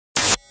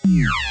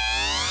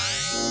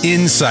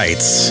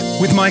Insights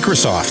with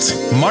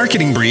Microsoft.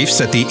 Marketing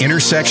briefs at the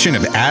intersection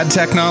of ad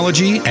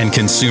technology and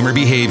consumer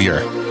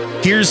behavior.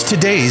 Here's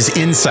today's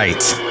insight.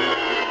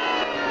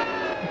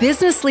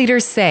 Business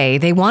leaders say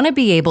they want to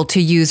be able to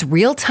use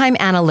real-time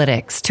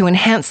analytics to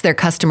enhance their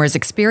customers'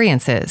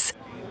 experiences.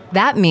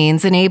 That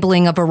means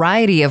enabling a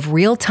variety of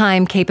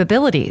real-time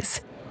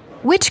capabilities.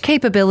 Which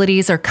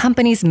capabilities are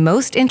companies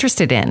most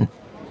interested in?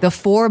 The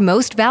 4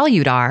 most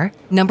valued are,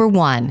 number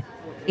 1,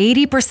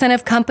 80%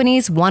 of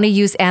companies want to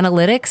use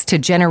analytics to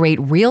generate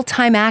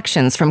real-time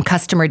actions from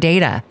customer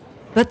data,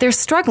 but they're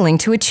struggling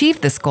to achieve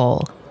this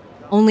goal.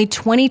 Only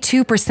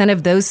 22%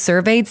 of those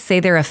surveyed say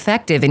they're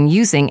effective in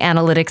using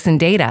analytics and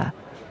data.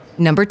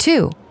 Number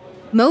 2,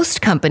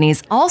 most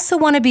companies also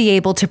want to be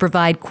able to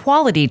provide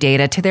quality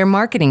data to their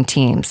marketing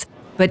teams,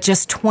 but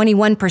just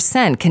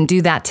 21% can do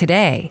that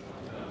today.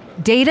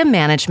 Data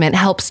management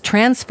helps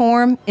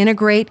transform,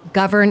 integrate,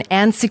 govern,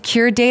 and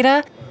secure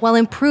data while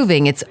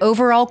improving its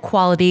overall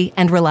quality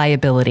and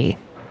reliability.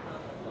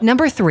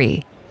 Number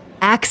 3,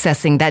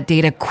 accessing that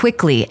data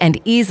quickly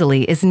and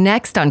easily is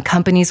next on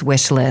companies'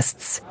 wish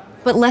lists,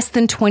 but less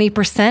than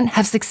 20%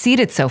 have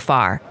succeeded so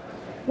far.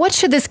 What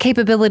should this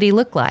capability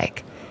look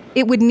like?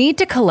 It would need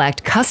to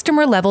collect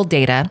customer-level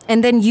data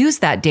and then use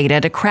that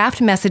data to craft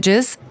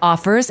messages,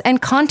 offers,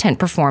 and content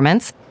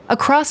performance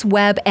across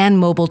web and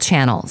mobile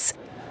channels.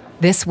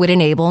 This would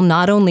enable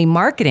not only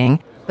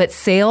marketing, but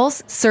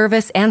sales,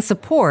 service, and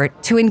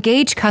support to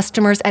engage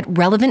customers at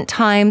relevant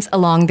times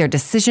along their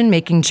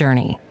decision-making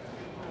journey.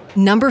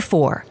 Number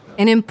 4,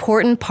 an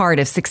important part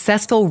of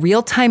successful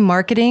real-time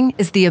marketing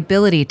is the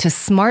ability to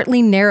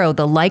smartly narrow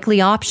the likely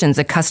options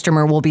a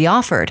customer will be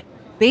offered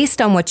based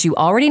on what you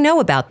already know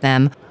about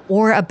them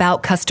or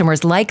about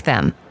customers like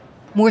them.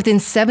 More than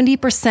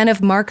 70%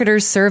 of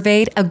marketers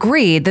surveyed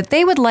agreed that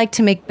they would like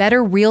to make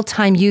better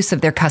real-time use of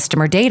their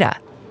customer data.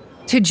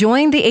 To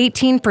join the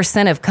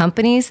 18% of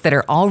companies that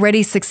are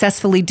already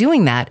successfully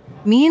doing that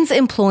means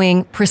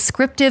employing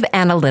prescriptive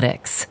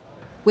analytics.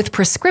 With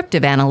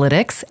prescriptive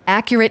analytics,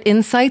 accurate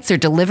insights are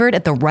delivered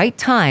at the right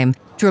time,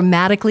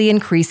 dramatically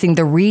increasing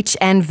the reach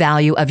and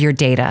value of your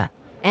data,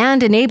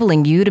 and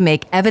enabling you to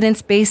make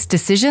evidence-based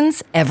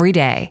decisions every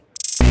day.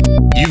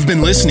 You've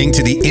been listening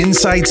to the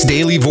Insights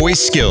Daily Voice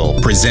Skill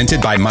presented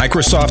by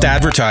Microsoft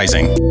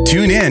Advertising.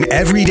 Tune in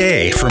every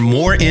day for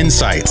more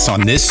insights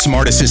on this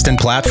Smart Assistant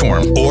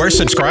platform, or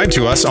subscribe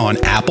to us on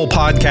Apple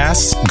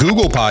Podcasts,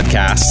 Google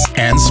Podcasts,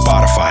 and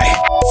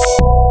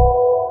Spotify.